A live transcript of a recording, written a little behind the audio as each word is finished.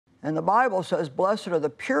And the Bible says, blessed are the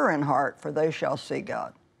pure in heart, for they shall see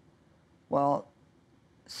God. Well,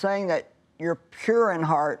 saying that you're pure in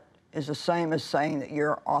heart is the same as saying that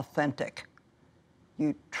you're authentic.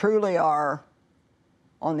 You truly are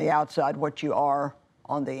on the outside what you are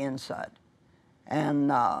on the inside. And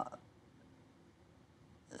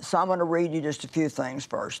so I'm going to read you just a few things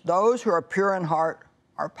first. Those who are pure in heart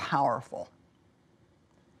are powerful.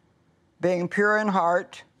 Being pure in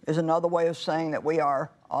heart is another way of saying that we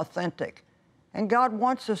are authentic. And God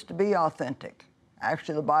wants us to be authentic.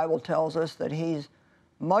 Actually, the Bible tells us that He's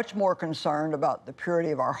much more concerned about the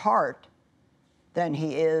purity of our heart than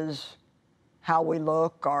He is how we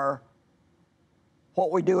look or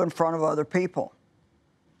what we do in front of other people.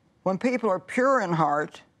 When people are pure in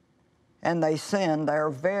heart and they sin, they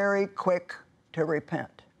are very quick to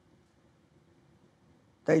repent.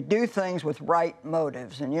 They do things with right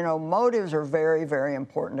motives. And you know, motives are very, very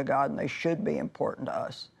important to God, and they should be important to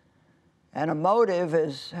us. And a motive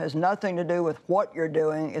has nothing to do with what you're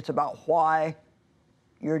doing. It's about why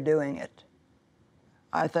you're doing it.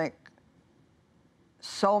 I think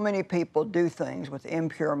so many people do things with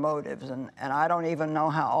impure motives, and I don't even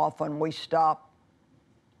know how often we stop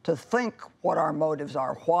to think what our motives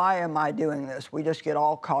are. Why am I doing this? We just get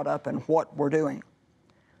all caught up in what we're doing.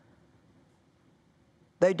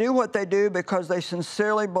 They do what they do because they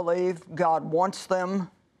sincerely believe God wants them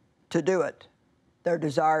to do it. Their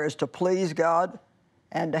desire is to please God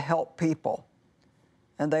and to help people.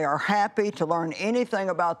 And they are happy to learn anything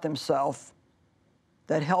about themselves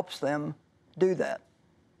that helps them do that.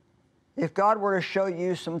 If God were to show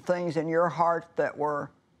you some things in your heart that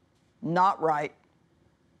were not right,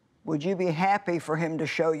 would you be happy for Him to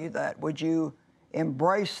show you that? Would you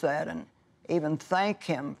embrace that and even thank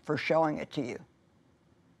Him for showing it to you?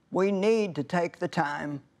 We need to take the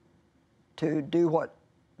time to do what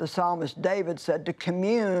the psalmist David said, to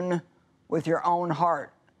commune with your own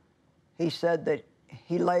heart. He said that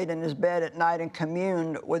he laid in his bed at night and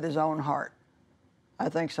communed with his own heart. I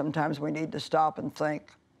think sometimes we need to stop and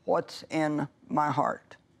think, what's in my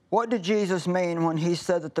heart? What did Jesus mean when He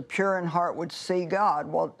said that the pure in heart would see God?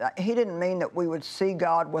 Well, He didn't mean that we would see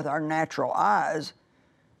God with our natural eyes,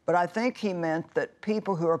 but I think He meant that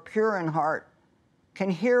people who are pure in heart can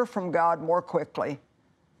hear from God more quickly,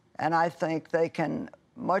 and I think they can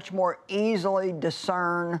much more easily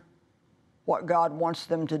discern what God wants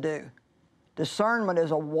them to do. Discernment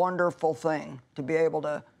is a wonderful thing, to be able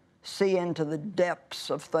to see into the depths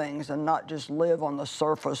of things and not just live on the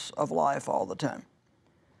surface of life all the time.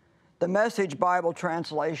 The Message Bible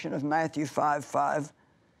translation of Matthew 5:5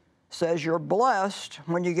 says, you're blessed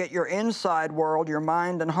when you get your inside world, your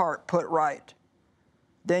mind and heart put right.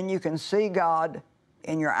 Then you can see God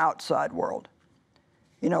in your outside world.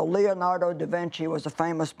 You know, Leonardo da Vinci was a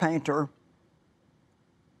famous painter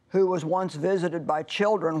who was once visited by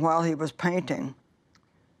children while he was painting.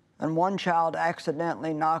 And one child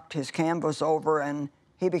accidentally knocked his canvas over, and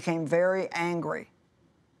he became very angry.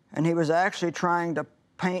 And he was actually trying to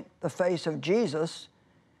paint the face of Jesus,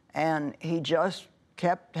 and he just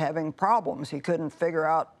kept having problems. He couldn't figure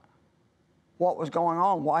out what was going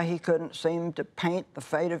on, why he couldn't seem to paint the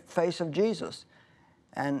face of Jesus.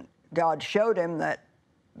 And God showed him that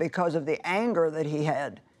because of the anger that he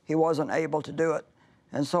had, he wasn't able to do it.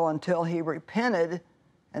 And so until he repented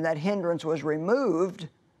and that hindrance was removed,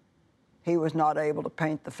 he was not able to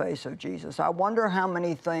paint the face of Jesus. I wonder how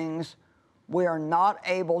many things we are not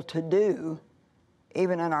able to do,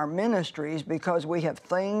 even in our ministries, because we have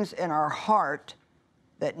things in our heart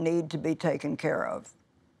that need to be taken care of.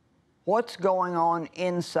 What's going on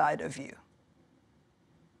inside of you?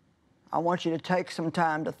 I want you to take some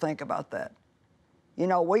time to think about that. You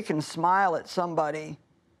know, we can smile at somebody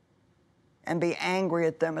and be angry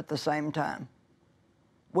at them at the same time.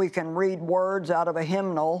 We can read words out of a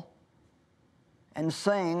hymnal and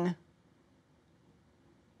sing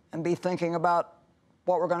and be thinking about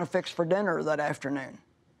what we're going to fix for dinner that afternoon.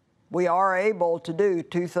 We are able to do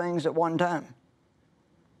two things at one time.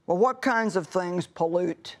 Well, what kinds of things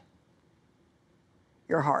pollute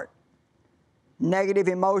your heart? Negative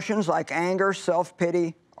emotions like anger,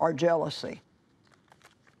 self-pity, or jealousy.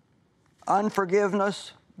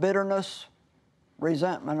 Unforgiveness, bitterness,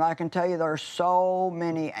 resentment. And I can tell you there are so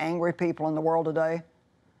many angry people in the world today,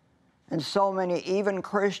 and so many even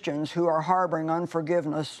Christians who are harboring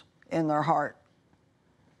unforgiveness in their heart.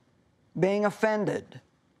 Being offended,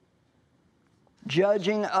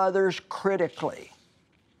 judging others critically.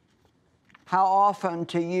 How often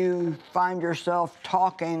do you find yourself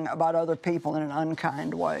talking about other people in an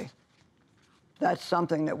unkind way? That's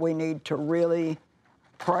something that we need to really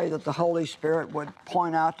pray that the Holy Spirit would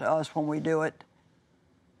point out to us when we do it.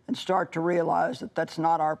 and start to realize that that's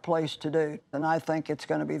not our place to do. And I think it's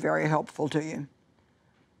going to be very helpful to you.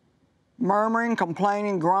 Murmuring,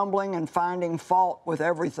 complaining, grumbling, and finding fault with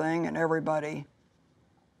everything and everybody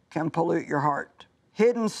can pollute your heart.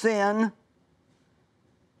 Hidden sin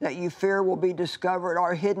that you fear will be discovered,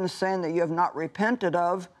 or hidden sin that you have not repented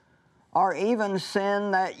of, or even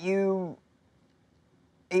sin that you,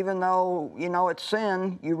 even though you know it's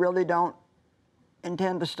sin, you really don't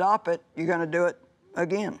intend to stop it, you're going to do it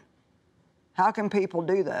again. How can people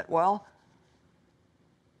do that? Well,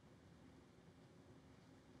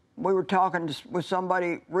 we were talking with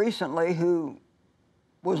somebody recently who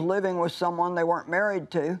was living with someone they weren't married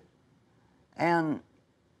to, and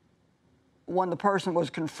when the person was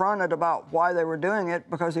confronted about why they were doing it,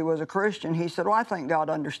 because he was a Christian, he said, well, I think God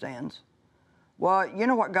understands. Well, you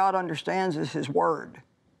know what God understands is His Word.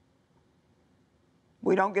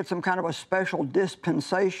 We don't get some kind of a special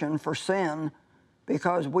dispensation for sin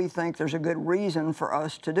because we think there's a good reason for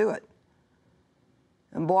us to do it.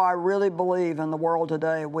 And boy, I really believe in the world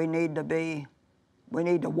today we need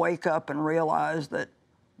to wake up and realize that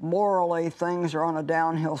morally things are on a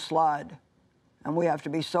downhill slide. And we have to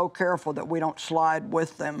be so careful that we don't slide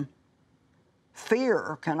with them.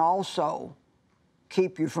 Fear can also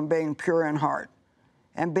keep you from being pure in heart.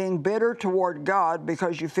 And being bitter toward God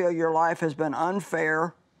because you feel your life has been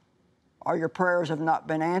unfair or your prayers have not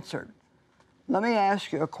been answered. Let me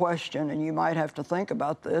ask you a question, and you might have to think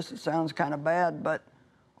about this. It sounds kind of bad, but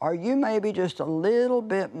are you maybe just a little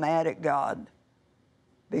bit mad at God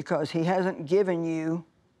because He hasn't given you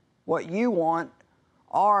what you want,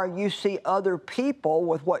 or you see other people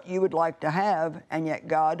with what you would like to have, and yet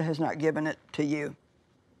God has not given it to you?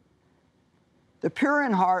 The pure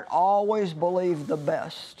in heart always believe the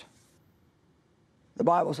best. The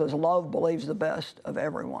Bible says love believes the best of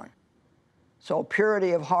everyone. So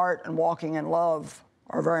purity of heart and walking in love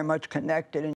are very much connected.